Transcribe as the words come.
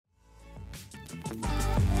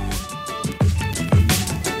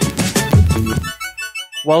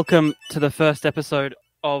Welcome to the first episode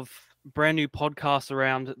of brand new podcast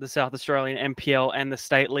around the South Australian NPL and the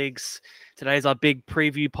state leagues. Today's our big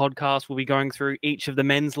preview podcast. We'll be going through each of the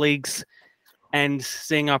men's leagues and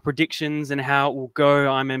seeing our predictions and how it will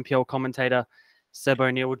go. I'm NPL commentator Seb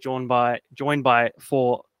O'Neill, joined by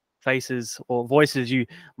four faces or voices you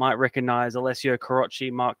might recognise: Alessio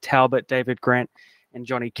Carocci, Marc Talbot, David Grant, and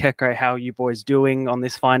Johnny Keko. How are you boys doing on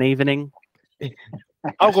this fine evening?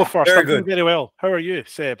 I'll go first. Very I'm good. doing very well. How are you,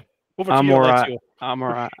 Seb? Over to I'm you, all right. Alessio. I'm all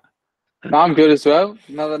right. No, I'm good as well.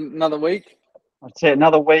 Another week. That's it.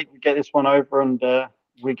 Another week. We get this one over and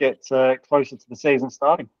we get closer to the season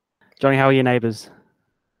starting. Johnny, how are your neighbours?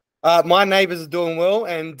 My neighbours are doing well,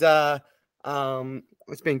 and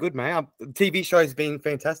it's been good, mate. The TV show's been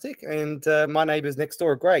fantastic, and my neighbours next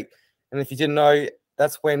door are great. And if you didn't know,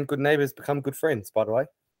 that's when good neighbours become good friends, by the way.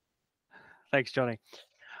 Thanks, Johnny.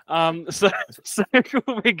 So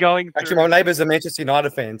we'll be going through... Actually, my neighbours are Manchester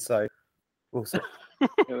United fans, so we'll see. Yeah,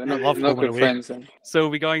 they're not good friends. Then. So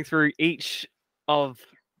we'll be going through each of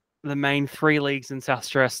the main three leagues in South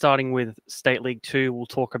Australia, starting with State League 2. We'll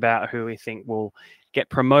talk about who we think will get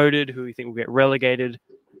promoted, who we think will get relegated,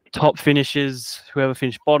 top finishes, whoever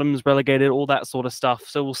finished bottoms, relegated, all that sort of stuff.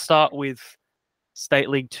 So we'll start with State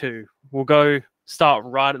League 2. We'll start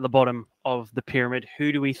right at the bottom of the pyramid.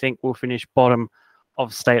 Who do we think will finish bottom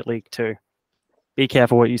of State League 2? Be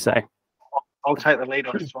careful what you say. I'll take the lead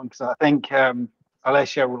on this one because I think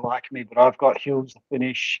Alessio will like me, but I've got Hills to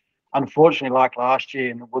finish, unfortunately, like last year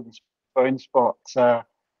in the wooden spoon spot. I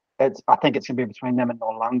think it's going to be between them and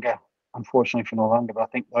Noarlunga, unfortunately for Noarlunga, but I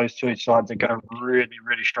think those two sides are going to really,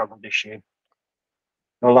 really struggle this year.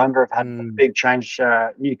 Noarlunga have had a big change,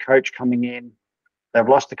 new coach coming in. They've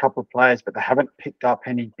lost a couple of players, but they haven't picked up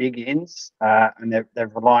any big ins, and they're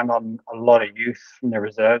relying on a lot of youth from their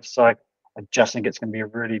reserves. So I just think it's going to be a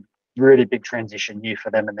really, really big transition year for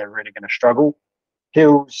them, and they're really going to struggle.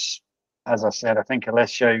 Hills, as I said, I think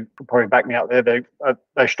Alessio could probably back me up there.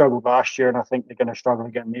 They struggled last year, and I think they're going to struggle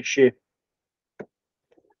again this year.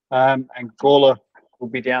 And Gawler will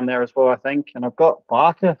be down there as well, I think. And I've got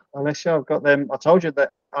Barker, Alessio. I've got them. I told you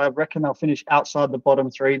that I reckon they'll finish outside the bottom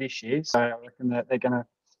three this year. So I reckon that they're going to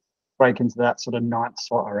break into that sort of ninth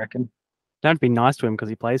spot, I reckon. Don't be nice to him because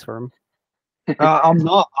he plays for him. I'm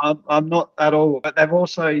not at all. But they've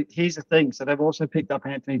also, here's the thing. So they've also picked up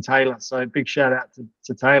Anthony Taylor. So big shout out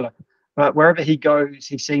to Taylor. But wherever he goes,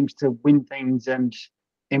 he seems to win things and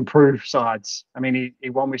improve sides. I mean, he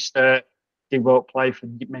won with Sturt. Did well play for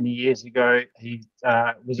many years ago. He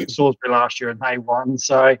was at Salisbury last year and they won.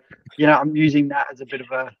 So, I'm using that as a bit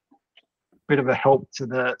of a help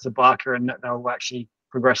to Barker, and that they'll actually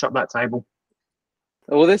progress up that table.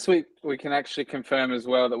 Well, this week we can actually confirm as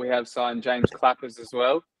well that we have signed James Clappers as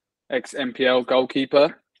well, ex-NPL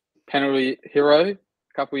goalkeeper, penalty hero a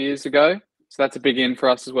couple of years ago. So that's a big in for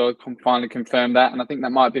us as well. We can finally confirm that, and I think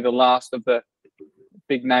that might be the last of the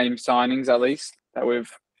big name signings, at least, that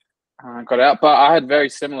we've got out. But I had very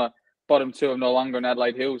similar bottom two of Noarlunga and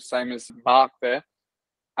Adelaide Hills, same as Marc there.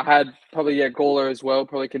 I had probably Gawler as well,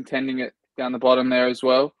 probably contending it down the bottom there as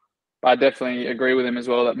well. But I definitely agree with him as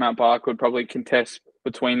well that Mount Barker would probably contest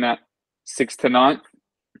between that 6th to 9th.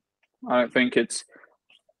 I don't think it's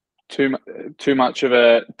too much of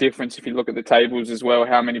a difference if you look at the tables as well,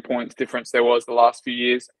 how many points difference there was the last few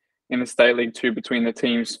years in the State League 2 between the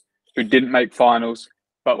teams who didn't make finals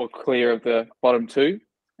but were clear of the bottom two.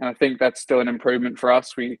 And I think that's still an improvement for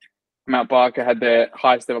us. Mount Barker had their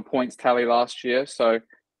highest ever points tally last year, so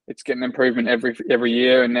it's getting improvement every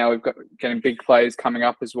year. And now we've got getting big players coming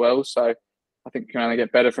up as well. So I think we can only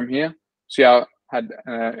get better from here. So yeah, I had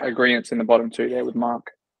agreements in the bottom two there with Marc.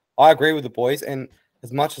 I agree with the boys, and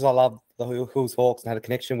as much as I love the Hills Hawks and had a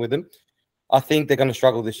connection with them, I think they're going to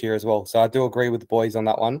struggle this year as well. So I do agree with the boys on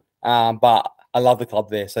that one. But I love the club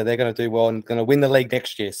there, so they're going to do well and going to win the league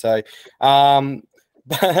next year. So.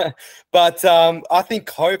 But I think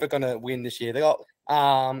Cove are going to win this year. They got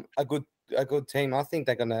a good team. I think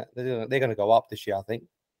they're going to go up this year. I think.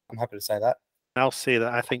 I'm happy to say that. I'll say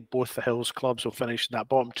that I think both the Hills clubs will finish in that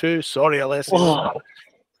bottom two. Sorry, Alessio.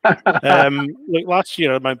 Look, last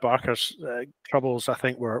year Mount Barker's troubles, I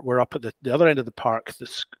think, were up at the other end of the park. The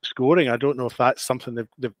scoring, I don't know if that's something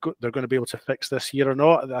they're going to be able to fix this year or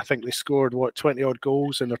not. I think they scored 20 odd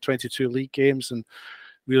goals in their 22 league games, and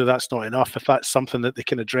really that's not enough. If that's something that they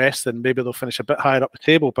can address, then maybe they'll finish a bit higher up the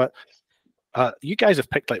table. But you guys have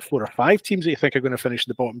picked like 4 or 5 teams that you think are going to finish in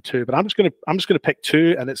the bottom two. But I'm just going to pick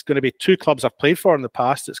 2, and it's going to be 2 clubs I've played for in the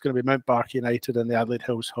past. It's going to be Mount Barker United and the Adelaide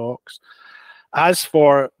Hills Hawks. As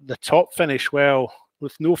for the top finish, well,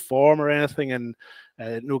 with no form or anything and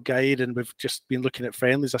no guide, and we've just been looking at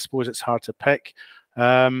friendlies, I suppose it's hard to pick.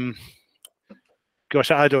 Gosh,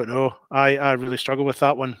 I don't know. I really struggle with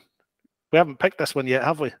that one. We haven't picked this one yet,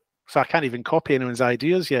 have we? So I can't even copy anyone's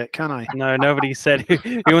ideas yet, can I? No, nobody said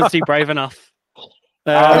who wants to be brave enough.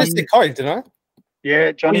 I just said Cove, didn't I?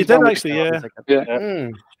 Yeah, Johnny. you did actually, yeah.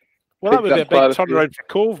 Well, that would be a big turnaround for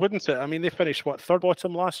Cove, wouldn't it? I mean, they finished third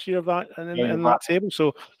bottom last year of that in that table.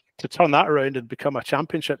 So to turn that around and become a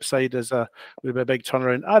championship side would be a big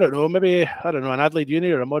turnaround. I don't know, maybe an Adelaide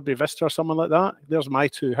Uni or a Modbury Vista or someone like that. There's my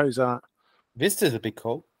two. How's that? Vista's a big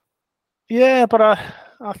call. Yeah, but I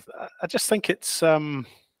just think it's really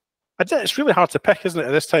hard to pick, isn't it,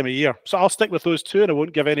 at this time of year? So I'll stick with those two, and I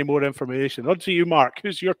won't give any more information. On to you, Mark.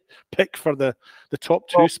 Who's your pick for the top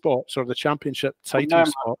two spots or the championship title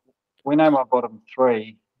spot? We know my bottom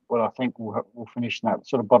three. Well, I think we'll finish in that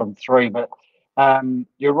sort of bottom three. But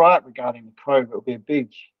you're right regarding the Cove. It'll be a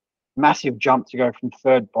big, massive jump to go from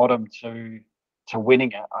third bottom to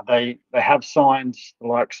winning it. They have signed the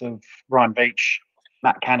likes of Ryan Beach,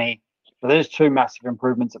 Matt Canny. So there's two massive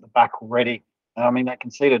improvements at the back already. I mean, they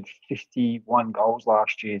conceded 51 goals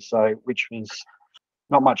last year, which was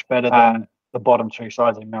not much better than the bottom two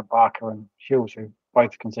sides in Mount Barker and Hills, who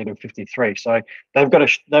both conceded 53. So they've got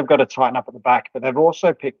to tighten up at the back. But they've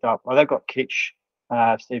also picked up. Well, they've got Kitch,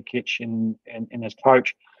 Steve Kitch in as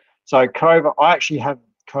coach. So Cove, I actually have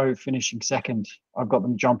Cove finishing second. I've got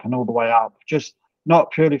them jumping all the way up, just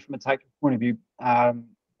not purely from a tactical point of view,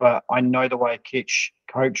 but I know the way Kitch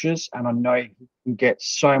coaches, and I know he can get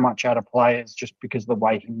so much out of players just because of the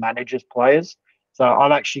way he manages players. So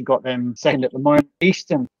I've actually got them second at the moment.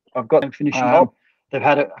 Eastern, I've got them finishing top. They've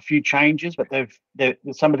had a few changes, but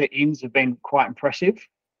some of the ins have been quite impressive.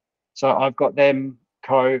 So I've got them,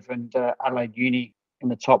 Cove and Adelaide Uni in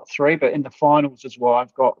the top three. But in the finals as well,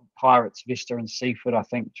 I've got Pirates, Vista and Seaford, I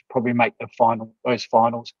think, to probably make those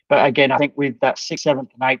finals. But again, I think with that 6th, 7th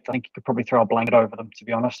and 8th, I think you could probably throw a blanket over them, to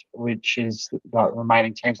be honest, which is the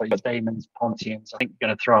remaining teams like Demons, Pontians. I think you're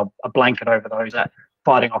going to throw a blanket over those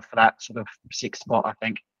fighting off for that sort of 6th spot, I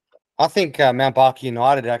think. I think Mount Barker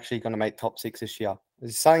United are actually going to make top 6 this year.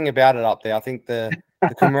 There's something about it up there. I think the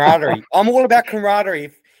camaraderie. I'm all about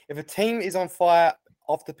camaraderie. If a team is on fire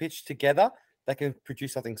off the pitch together, they can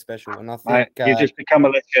produce something special. And I think you just become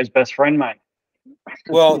Alessio's best friend, mate.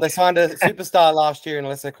 Well, they signed a superstar last year in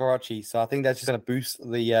Alessio Karachi, so I think that's just going to boost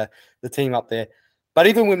the team up there. But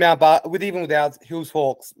even with even without Hills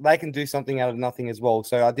Hawks, they can do something out of nothing as well.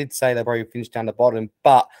 So I did say they probably finished down the bottom,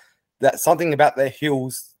 but that's something about their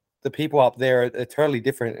Hills. The people up there are totally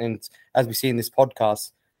different, and as we see in this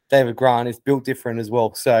podcast, David Grant is built different as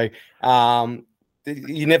well. So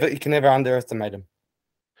you can never underestimate him.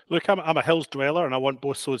 Look, I'm a Hills dweller, and I want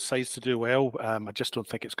both those sides to do well. I just don't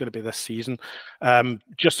think it's going to be this season.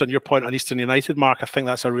 Just on your point on Eastern United, Mark, I think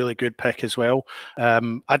that's a really good pick as well.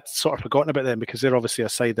 I'd sort of forgotten about them because they're obviously a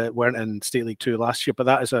side that weren't in State League 2 last year, but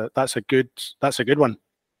that's a good one.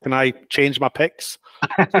 Can I change my picks?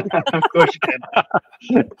 Of course you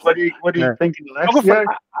can. What do you think of Alessio?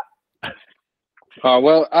 Oh,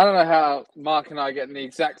 well, I don't know how Mark and I are getting the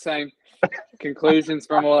exact same conclusions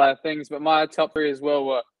from all our things, but my top three as well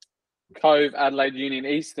were Cove, Adelaide Union,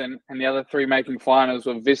 Eastern, and the other three making finals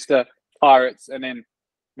were Vista, Pirates, and then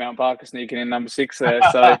Mount Barker sneaking in number 6 there.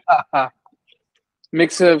 So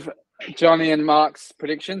mix of Johnny and Mark's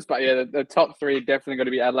predictions, but yeah, the top three are definitely going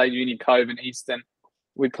to be Adelaide Uni, Cove, and Eastern.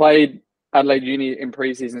 We played Adelaide Uni in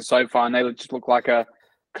preseason so far, and they just look like a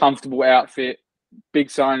comfortable outfit. Big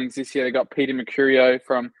signings this year. They got Peter Mercurio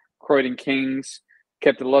from Croydon Kings,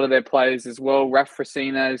 kept a lot of their players as well. Raf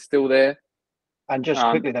Frasina is still there. And just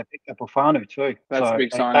quickly, they picked up Ufanu too. That's a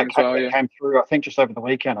big signing as well, came through, I think, just over the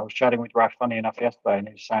weekend. I was chatting with Raf, funny enough, yesterday, and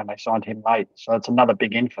he was saying they signed him late. So it's another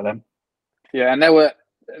big in for them. Yeah, and they were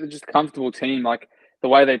just a comfortable team. Like the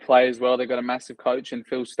way they play as well. They've got a massive coach in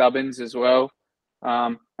Phil Stubbins as well.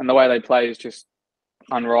 And the way they play is just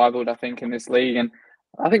unrivaled, I think, in this league. And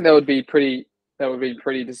I think they would be pretty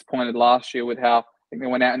disappointed last year with how I think they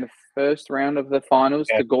went out in the first round of the finals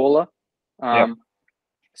to Gawler.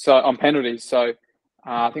 So on penalties. So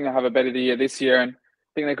I think they'll have a better year this year, and I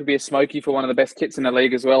think they could be a smoky for one of the best kits in the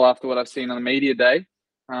league as well after what I've seen on the media day.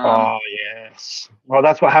 Oh, yes. Well,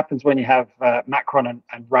 that's what happens when you have Macron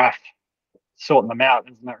and Raf sorting them out,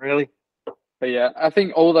 isn't it, really? But yeah, I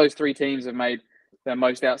think all those three teams have made their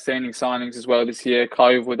most outstanding signings as well this year.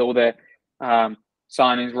 Cove with all their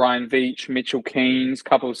signings, Ryan Veach, Mitchell Keynes,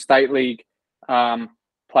 couple of State League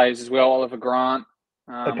players as well, Oliver Grant.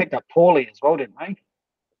 They picked up Paulie as well, didn't they?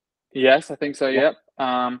 Yes, I think so, yep.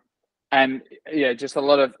 And yeah, just a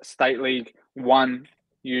lot of State League 1,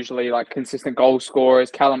 usually like consistent goal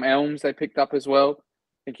scorers. Callum Elms they picked up as well.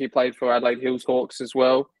 I think he played for Adelaide Hills Hawks as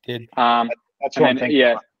well. Did. That's And what I'm then,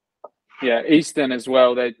 thinking. yeah, Eastern as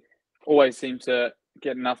well. They always seem to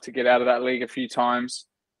get enough to get out of that league a few times.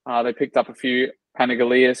 They picked up a few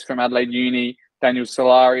Panagalias from Adelaide Uni, Daniel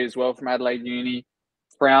Solari as well from Adelaide Uni,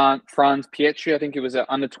 Franz Pietri, I think he was an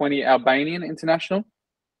under-20 Albanian international.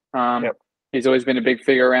 Yep. He's always been a big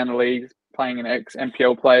figure around the league, playing in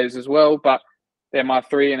ex-MPL players as well. But they're my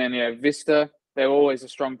three. And then, Vista, they were always a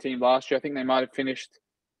strong team last year. I think they might have finished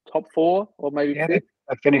top 4 or maybe Yeah, fifth.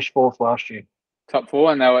 they finished 4th last year. Top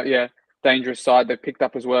 4, and they were, dangerous side. They picked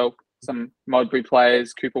up as well some Modbury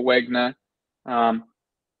players, Cooper Wegner.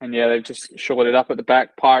 They've just shored it up at the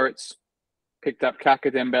back. Pirates picked up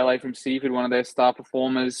Kaka Dembele from Seaford, one of their star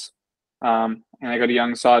performers. And they got a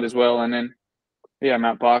young side as well. And then,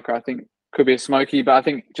 Mount Barker, I think, could be a smoky, but I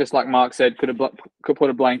think, just like Mark said, could put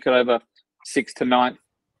a blanket over 6th to 9th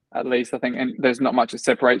at least, I think. And there's not much that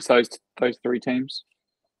separates those three teams.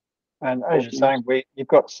 And as you're saying, you've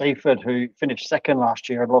got Seaford, who finished 2nd last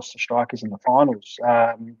year and lost to Strikers in the finals.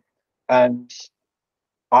 And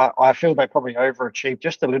I feel they probably overachieved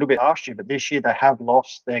just a little bit last year, but this year they have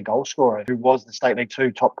lost their goal scorer, who was the State League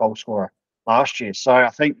 2 top goal scorer last year. So I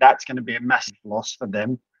think that's going to be a massive loss for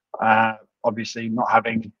them. Obviously, not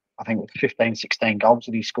having, I think, 15, 16 goals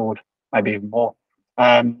that he scored, maybe even more.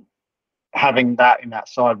 Having that in that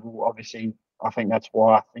side will obviously, I think that's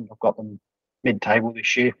why I think I've got them mid-table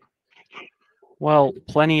this year. Well,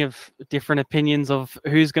 plenty of different opinions of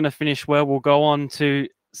who's going to finish where. We'll go on to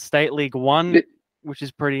State League 1, which is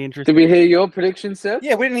pretty interesting. Did we hear your predictions, Seth?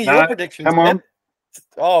 Yeah, we didn't hear your predictions. Come on.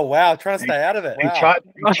 Oh, wow. Trying to stay out of it. We Wow. tried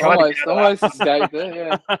Almost escaped it,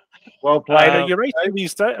 yeah. Well played. You're writing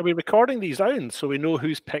these down. Are we recording these down so we know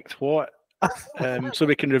who's picked what? So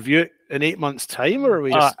we can review it in 8 months' time, or are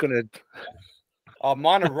we just going to? Oh,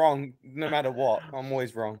 mine are wrong no matter what. I'm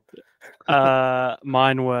always wrong.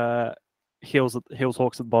 Mine were Hills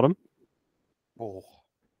Hawks at the bottom,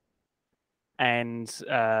 and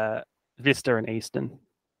Vista and Eastern,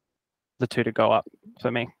 the two to go up for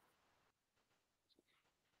me.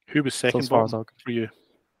 Who was second as far as for you?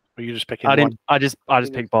 Were you just picking? I didn't. I just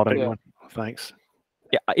picked bottom. Yeah. Thanks.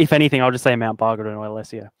 Yeah, if anything, I'll just say Mount Barker and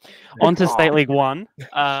Alessio. On to State League 1.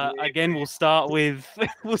 Again, we'll start with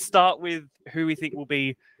who we think will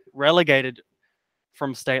be relegated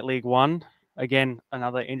from State League 1. Again,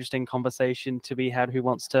 another interesting conversation to be had. Who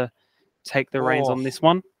wants to take the reins on this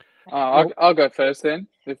one? I'll go first then,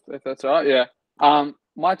 if that's all right. Yeah.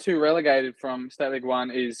 My two relegated from State League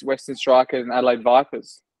 1 is Western Strikers and Adelaide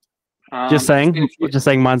Vipers. Just saying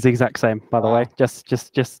mine's the exact same, by the way. Just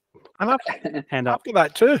hand up. After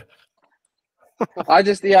that too.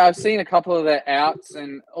 I've seen a couple of their outs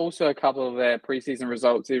and also a couple of their preseason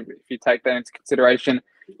results, if you take that into consideration.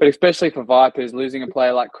 But especially for Vipers, losing a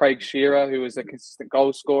player like Craig Shearer, who was a consistent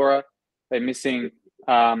goal scorer. They're missing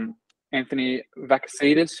Anthony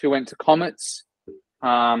Vakasidis, who went to Comets.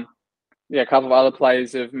 A couple of other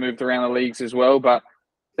players have moved around the leagues as well. But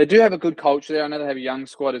they do have a good culture there. I know they have a young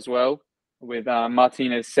squad as well with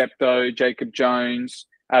Martinez Septo, Jacob Jones,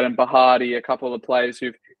 Adam Bahati, a couple of players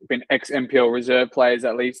who've been ex-MPL reserve players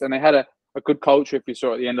at least. And they had a good culture, if you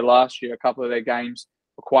saw at the end of last year. A couple of their games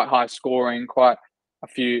were quite high scoring, quite a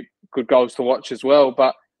few good goals to watch as well.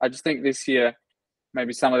 But I just think this year,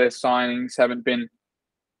 maybe some of their signings haven't been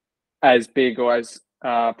as big or as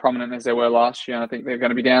prominent as they were last year. And I think they're going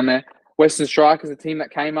to be down there. Western Strikers, a team that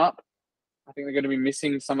came up. I think they're going to be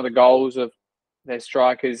missing some of the goals of their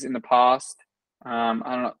strikers in the past.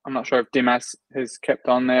 I'm not sure if Dimas has kept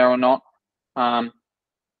on there or not. But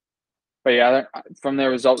yeah, from their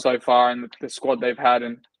results so far and the squad they've had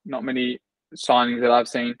and not many signings that I've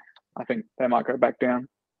seen, I think they might go back down.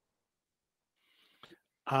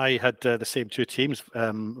 I had the same two teams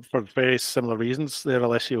for very similar reasons there,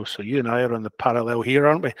 Alessio. So you and I are on the parallel here,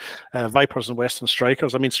 aren't we? Vipers and Western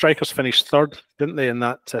Strikers. I mean, Strikers finished third, didn't they, in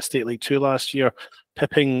that State League 2 last year,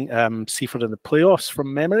 pipping Seaford in the playoffs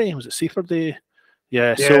from memory. Was it Seaford?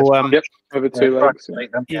 Yeah. So over 2 legs.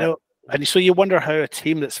 You know, and so you wonder how a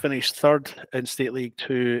team that's finished third in State League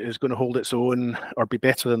 2 is going to hold its own or be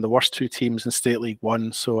better than the worst two teams in State League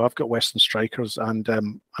 1. So I've got Western Strikers and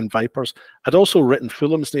Vipers. I'd also written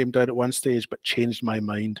Fulham's name down at one stage, but changed my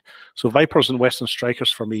mind. So Vipers and Western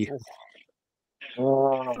Strikers for me.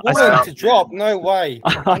 To drop? No way.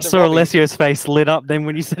 I saw Alessio's face lit up then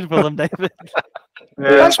when you said Fulham, David.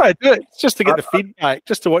 Yeah. That's why I do it. It's just to get the feedback,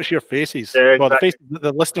 just to watch your faces. Yeah, well, the faces that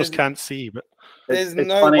the listeners can't see, but there's it's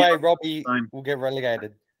no funny. way Robbie will get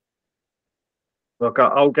relegated. Look,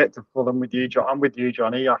 I'll get to Fulham with you, John. I'm with you,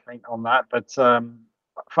 Johnny, I think, on that. But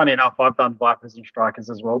funny enough, I've done Vipers and Strikers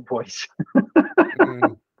as well, boys.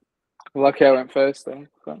 Lucky I went first, though.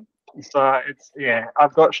 So. So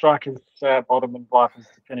I've got Strikers bottom and Vipers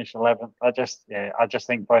to finish 11th. I just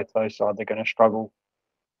think both those sides are going to struggle.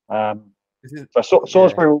 So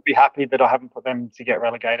Salisbury will be happy that I haven't put them to get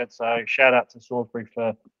relegated. So shout out to Salisbury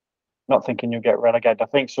for not thinking you'll get relegated. I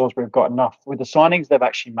think Salisbury have got enough with the signings they've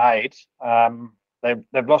actually made.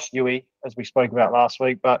 They've lost Yui, as we spoke about last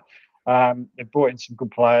week, but they've brought in some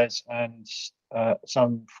good players and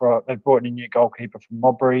they've brought in a new goalkeeper from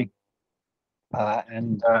Modbury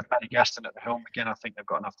and Matty Gaston at the helm again. I think they've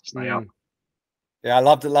got enough to stay up. Yeah, I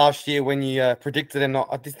loved it last year when you predicted them not.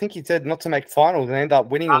 I think you said not to make finals and end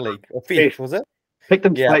up winning the league or fifth, was it? Picked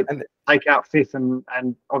them to take out fifth and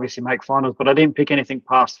obviously make finals, but I didn't pick anything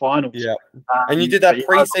past finals. Yeah, and you did that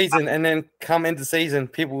pre-season, and then come into season,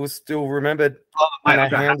 people will still remembered and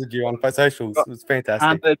they hounded you on socials. It was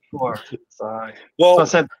fantastic. So I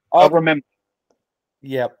said, I'll remember.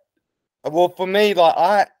 Yeah. Well, for me, like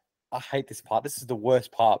I hate this part. This is the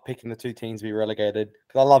worst part, picking the two teams to be relegated,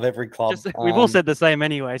 because I love every club. We've all said the same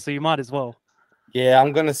anyway, so you might as well. Yeah,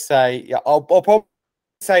 I'm going to say, I'll probably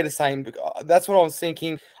say the same. That's what I was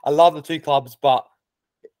thinking. I love the two clubs, but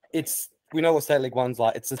we know what State League One's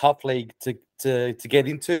like. It's a tough league to get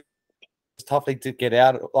into. It's a tough league to get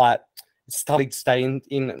out. It's a tough league to stay in.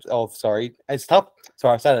 It's tough.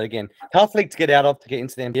 Sorry, I'll say that again. Tough league to get out of to get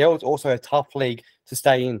into the NPL. It's also a tough league to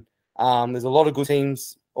stay in. There's a lot of good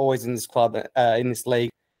teams always in this club, in this league.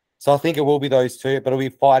 So I think it will be those two, but it'll be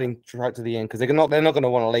fighting right to the end, because they're not going to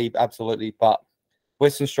want to leave, absolutely. But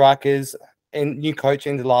Western Strikers and new coach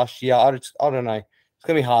ended last year. I don't know. It's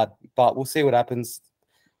going to be hard, but we'll see what happens.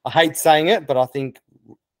 I hate saying it, but I think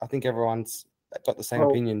everyone's got the same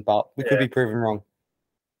opinion, but we could be proven wrong.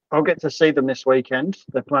 I'll get to see them this weekend.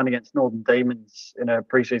 They're playing against Northern Demons in a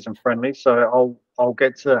pre-season friendly, so I'll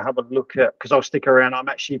get to have a look at, because I'll stick around. I'm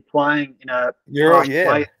actually playing in a play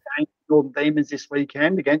game Northern Demons this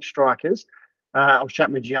weekend against Strikers. I was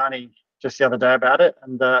chatting with Gianni just the other day about it,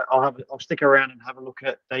 and I'll stick around and have a look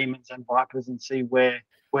at Demons and Vipers and see where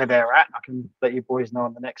they're at. I can let you boys know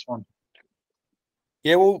on the next one.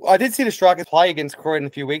 Yeah, well, I did see the Strikers play against Croydon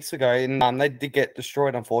a few weeks ago, and they did get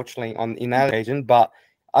destroyed, unfortunately, in that occasion. But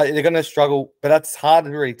they're going to struggle. But that's hard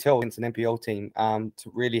to really tell against an NPL team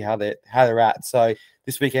to really how they're at. So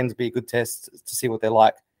this weekend's be a good test to see what they're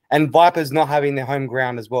like. And Vipers not having their home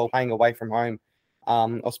ground as well, playing away from home.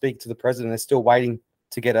 I'll speak to the president. They're still waiting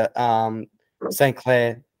to get a St.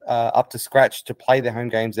 Clair up to scratch to play their home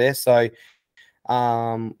games there. So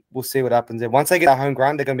we'll see what happens there. Once they get their home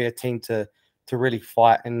ground, they're going to be a team to really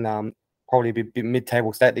fight and probably be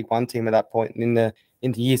mid-table State League One team at that point in the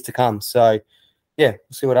years to come. So yeah,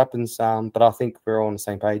 we'll see what happens. But I think we're all on the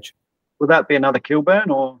same page. Will that be another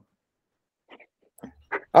Kilburn or?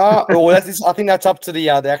 Well, I think that's up to the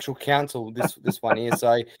actual council. This one here,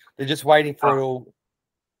 so they're just waiting for it all.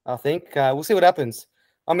 I think we'll see what happens.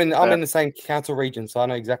 I'm in the same council region, so I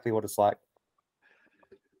know exactly what it's like.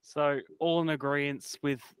 So all in agreement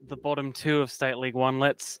with the bottom two of State League One.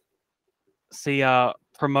 Let's see our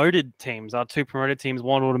promoted teams. Our two promoted teams,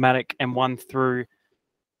 one automatic and one through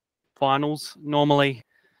finals. Normally,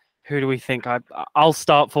 who do we think? I'll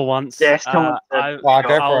start for once. Yes, go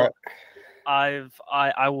for it.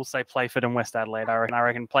 I will say Playford and West Adelaide. I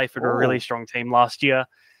reckon Playford were a really strong team last year,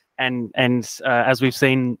 and as we've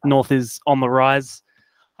seen, North is on the rise,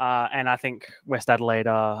 and I think West Adelaide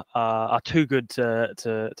are too good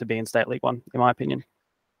to be in State League One, in my opinion.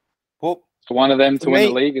 Well, for one of them to win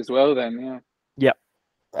the league as well, then Yep.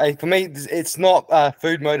 Hey, for me, it's not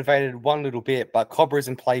food motivated one little bit, but Cobras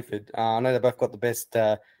and Playford. I know they both got the best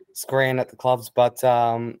scran at the clubs, but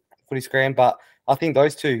footy scran, but I think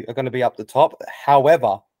those two are going to be up the top.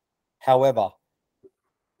 However,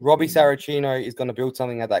 Robbie Saracino is going to build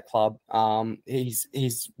something at that club.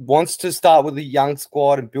 He's wants to start with a young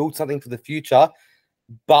squad and build something for the future,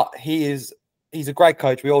 but he's a great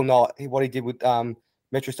coach. We all know what he did with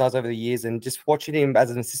Metro Stars over the years, and just watching him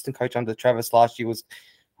as an assistant coach under Travis last year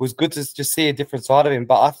was good to just see a different side of him.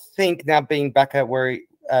 But I think now being back at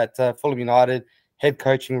Fulham United, head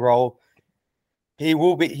coaching role, he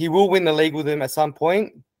will win the league with them at some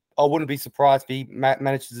point. I wouldn't be surprised if he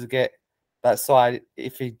manages to get that side.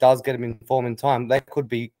 If he does get them in form in time, they could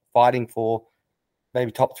be fighting for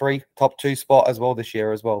maybe top 3, top 2 spot as well this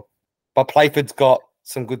year as well. But Playford's got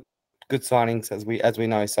some good signings as we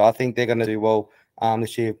know, so I think they're going to do well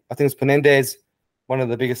this year. I think it's Penendez, one of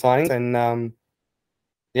the biggest signings, and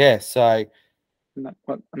so and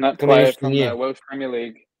that player from the Welsh Premier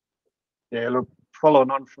League. Yeah, look, following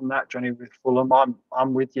on from that, Johnny, with Fulham,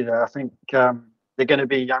 I'm with you there. I think they're going to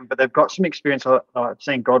be young, but they've got some experience. I've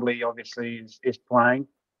seen Godley obviously is playing.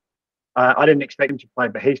 I didn't expect him to play,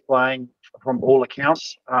 but he's playing from all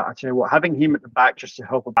accounts. I tell you what, having him at the back just to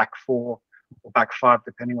help a back four or back five,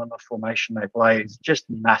 depending on the formation they play, is just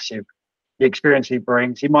massive. The experience he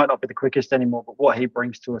brings, he might not be the quickest anymore, but what he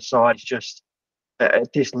brings to a side is just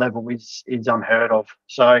at this level is unheard of.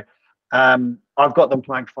 So I've got them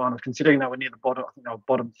playing finals, considering they were near the bottom. I think they were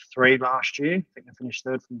bottom 3 last year. I think they finished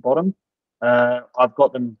 3rd from the bottom. I've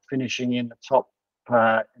got them finishing in the top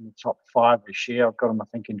 5 this year. I've got them, I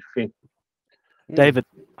think, in 5th. David,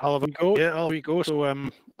 I'll have a go. Yeah, I'll have a go. So,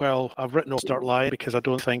 well, I've written start lying because I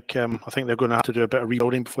don't think I think they're going to have to do a bit of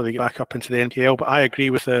rebuilding before they get back up into the NPL. But I agree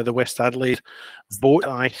with the West Adelaide vote.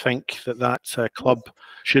 I think that club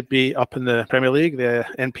should be up in the Premier League, the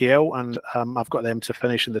NPL, and I've got them to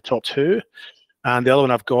finish in the top 2. And the other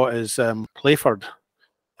one I've got is Playford.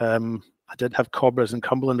 I did have Cobras and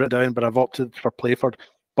Cumberland written down, but I've opted for Playford.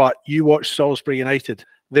 But you watch Salisbury United.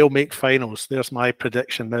 They'll make finals. There's my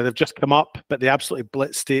prediction. Now, they've just come up, but they absolutely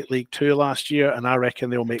blitzed State League 2 last year, and I reckon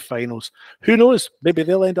they'll make finals. Who knows? Maybe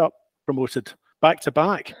they'll end up promoted back to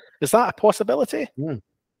back. Is that a possibility? Of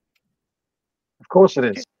course it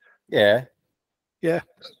is. Yeah. Yeah.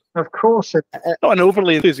 Of course it is. Not an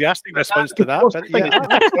overly enthusiastic response to that, but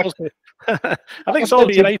yeah. I think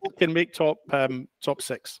Salisbury United can make top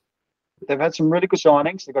 6. They've had some really good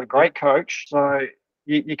signings. They've got a great coach. So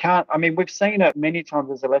you can't, I mean, we've seen it many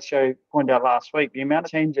times, as Alessio pointed out last week, the amount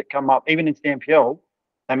of teams that come up, even into the NPL,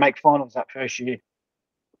 they make finals that first year.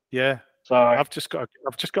 Yeah. So I've just got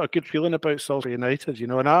a good feeling about Salisbury United, you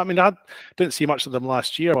know, and I mean, I didn't see much of them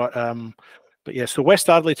last year, but yeah, so West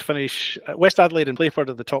Adelaide to finish, West Adelaide and Playford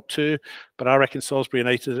are the top 2, but I reckon Salisbury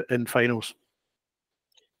United in finals.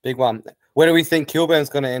 Big one. Where do we think Kilburn's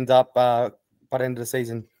going to end up by the end of the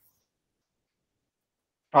season?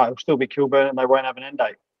 it'll still be Kilburn and they won't have an end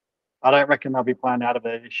date. I don't reckon they'll be playing out of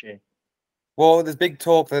there this year. Well, there's big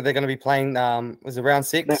talk that they're going to be playing, was it round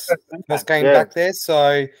 6? First game back there.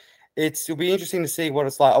 So it'll be interesting to see what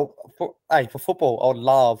it's like. For football, I would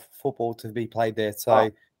love football to be played there.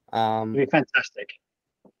 So it'll be fantastic.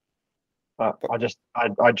 But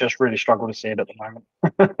I just really struggle to see it at the moment.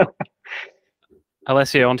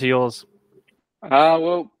 Alessio, on to yours.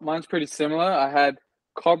 Well, mine's pretty similar. I had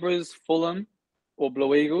Cobras, Fulham, or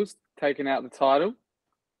Blue Eagles taking out the title.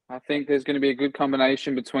 I think there's going to be a good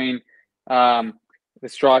combination between the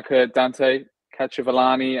striker Dante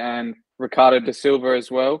Cacciavallani and Ricardo da Silva as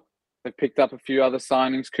well. They've picked up a few other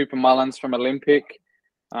signings. Cooper Mullins from Olympic.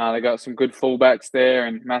 They got some good fullbacks there,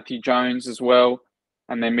 and Matthew Jones as well.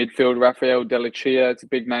 And their midfield, Rafael De Lucia, it's a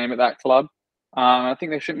big name at that club. I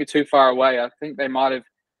think they shouldn't be too far away. I think they might have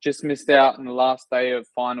just missed out on the last day of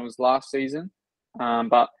finals last season.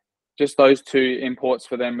 But just those 2 imports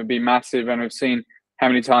for them would be massive. And we've seen how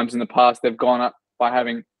many times in the past they've gone up by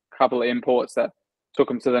having a couple of imports that took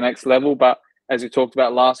them to the next level. But as we talked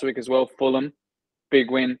about last week as well, Fulham, big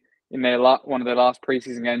win in their one of their last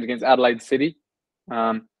preseason games against Adelaide City.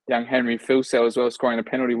 Young Henry Filsell as well, scoring a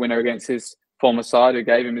penalty winner against his former side who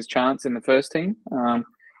gave him his chance in the first team.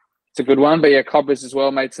 It's a good one. But yeah, Cobras as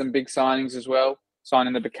well made some big signings as well,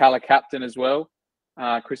 signing the Bacala captain as well,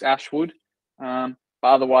 Chris Ashwood. But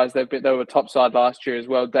otherwise, they were top side last year as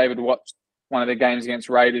well. David watched one of their games against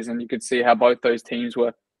Raiders, and you could see how both those teams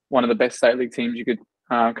were one of the best state league teams you could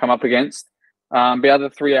come up against. The other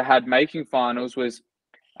 3 I had making finals was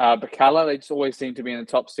Bacala. They just always seem to be in the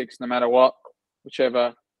top 6 no matter what,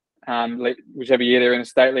 whichever year they're in a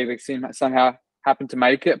state league, they seem somehow happen to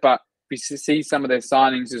make it. But if you see some of their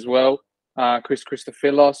signings as well, Chris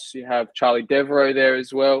Christophilos, you have Charlie Devereaux there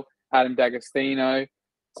as well, Adam D'Agostino,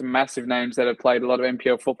 some massive names that have played a lot of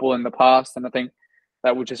NPL football in the past, and I think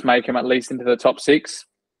that would just make them at least into the top 6.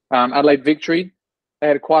 Adelaide Victory, they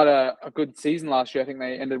had quite a good season last year. I think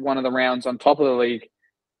they ended one of the rounds on top of the league,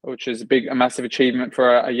 which is a massive achievement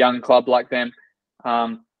for a young club like them.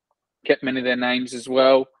 Kept many of their names as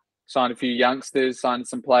well, signed a few youngsters, signed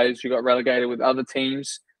some players who got relegated with other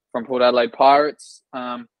teams from Port Adelaide Pirates.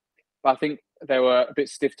 But I think they were a bit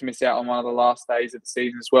stiff to miss out on one of the last days of the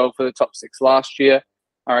season as well for the top 6 last year.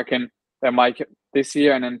 I reckon they'll make it this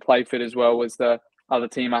year. And then Playford as well was the other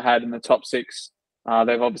team I had in the top 6.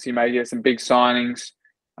 They've obviously made some big signings.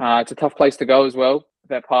 It's a tough place to go as well,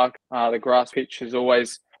 that park. The grass pitch is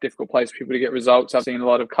always a difficult place for people to get results. I've seen a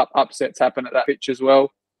lot of cup upsets happen at that pitch as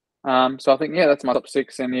well. So I think, that's my top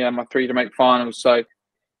 6 and my 3 to make finals. So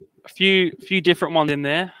a few different ones in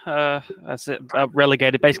there. That's it,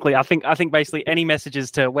 relegated. Basically, I think basically any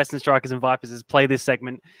messages to Western Strikers and Vipers is play this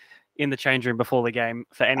segment in the change room before the game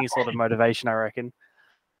for any sort of motivation, I reckon.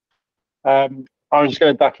 I was just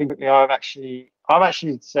going to duck in quickly. I've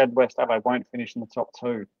actually said West Adelaide won't finish in the top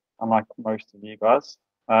 2, unlike most of you guys.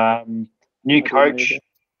 New coach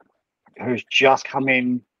who's just come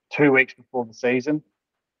in 2 weeks before the season.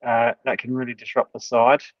 That can really disrupt the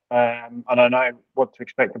side. I don't know what to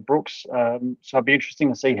expect of Brooks. So it'll be interesting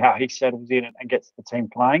to see how he settles in and gets the team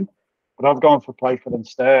playing. But I've gone for play for them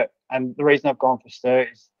Sturt. And the reason I've gone for Sturt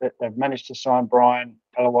is that they've managed to sign Brian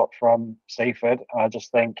Elliott from Seaford. And I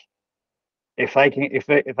just think if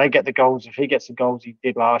they get the goals, if he gets the goals he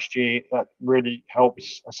did last year, that really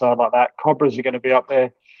helps a side like that. Cobras are going to be up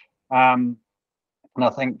there. And I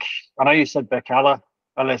know you said Becala,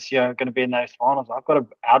 Alessio are going to be in those finals. I've got them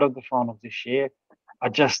out of the finals this year. I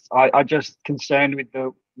just concerned with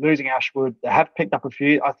the losing Ashwood. They have picked up a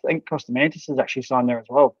few. I think Costamantis has actually signed there as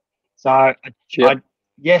well. So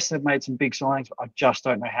yes, they've made some big signings, but I just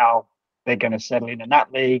don't know how they're going to settle in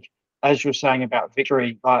that league. As you're saying about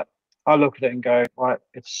victory, like I look at it and go, right,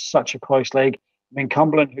 it's such a close league. I mean,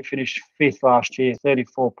 Cumberland, who finished 5th last year,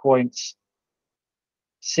 34 points,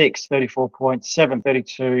 6th, 34 points, 7th,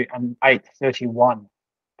 32, and 8th, 31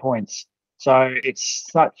 points. So it's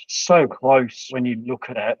so close when you look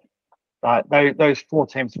at it. Those 4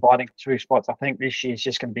 teams fighting for 2 spots, I think this year is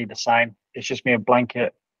just going to be the same. It's just me a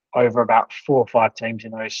blanket over about 4 or 5 teams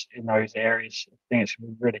in those areas. I think it's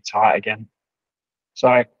really tight again.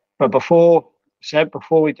 So, but before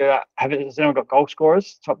we do that, has anyone got goal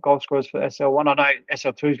scorers, top goal scorers for SL1? I know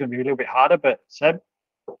SL2 is going to be a little bit harder, but Seb,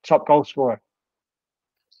 top goal scorer.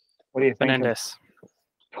 What do you think? Fernandez.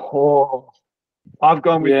 Oh, I've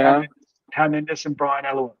gone with Hernandez and Brian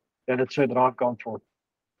Elliott. They're the 2 that I've gone for.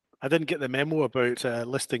 I didn't get the memo about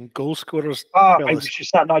listing goal scorers. It's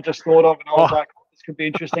just something I just thought of, and I was like, this could be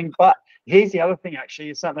interesting. But here's the other thing, actually,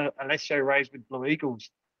 is something that Alessio raised with Blue Eagles,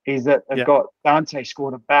 is that they've got Dante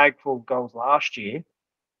scored a bag full of goals last year.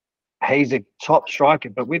 He's a top striker,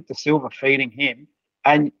 but with the silver feeding him,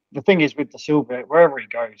 and the thing is with the silver, wherever he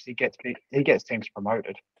goes, he gets teams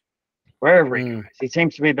promoted. Wherever he goes, he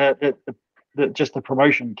seems to be the just the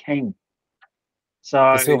promotion king. So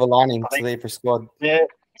the silver lining to the every squad. Yeah.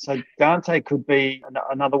 So Dante could be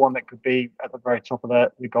another one that could be at the very top of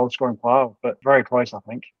the goal scoring pile, but very close, I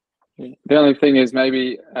think. The only thing is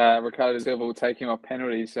maybe Ricardo Silva will take him off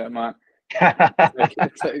penalties, so it might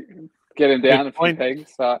get him down a few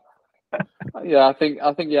pegs. So, I think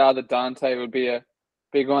the Dante would be a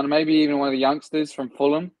big one. Maybe even one of the youngsters from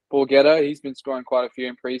Fulham, Borghetto. He's been scoring quite a few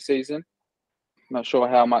in pre-season. Not sure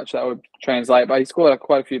how much that would translate, but he scored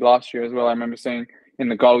quite a few last year as well. I remember seeing in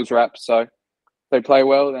the goals wrap. So if they play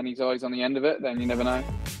well, then he's always on the end of it. Then you never know.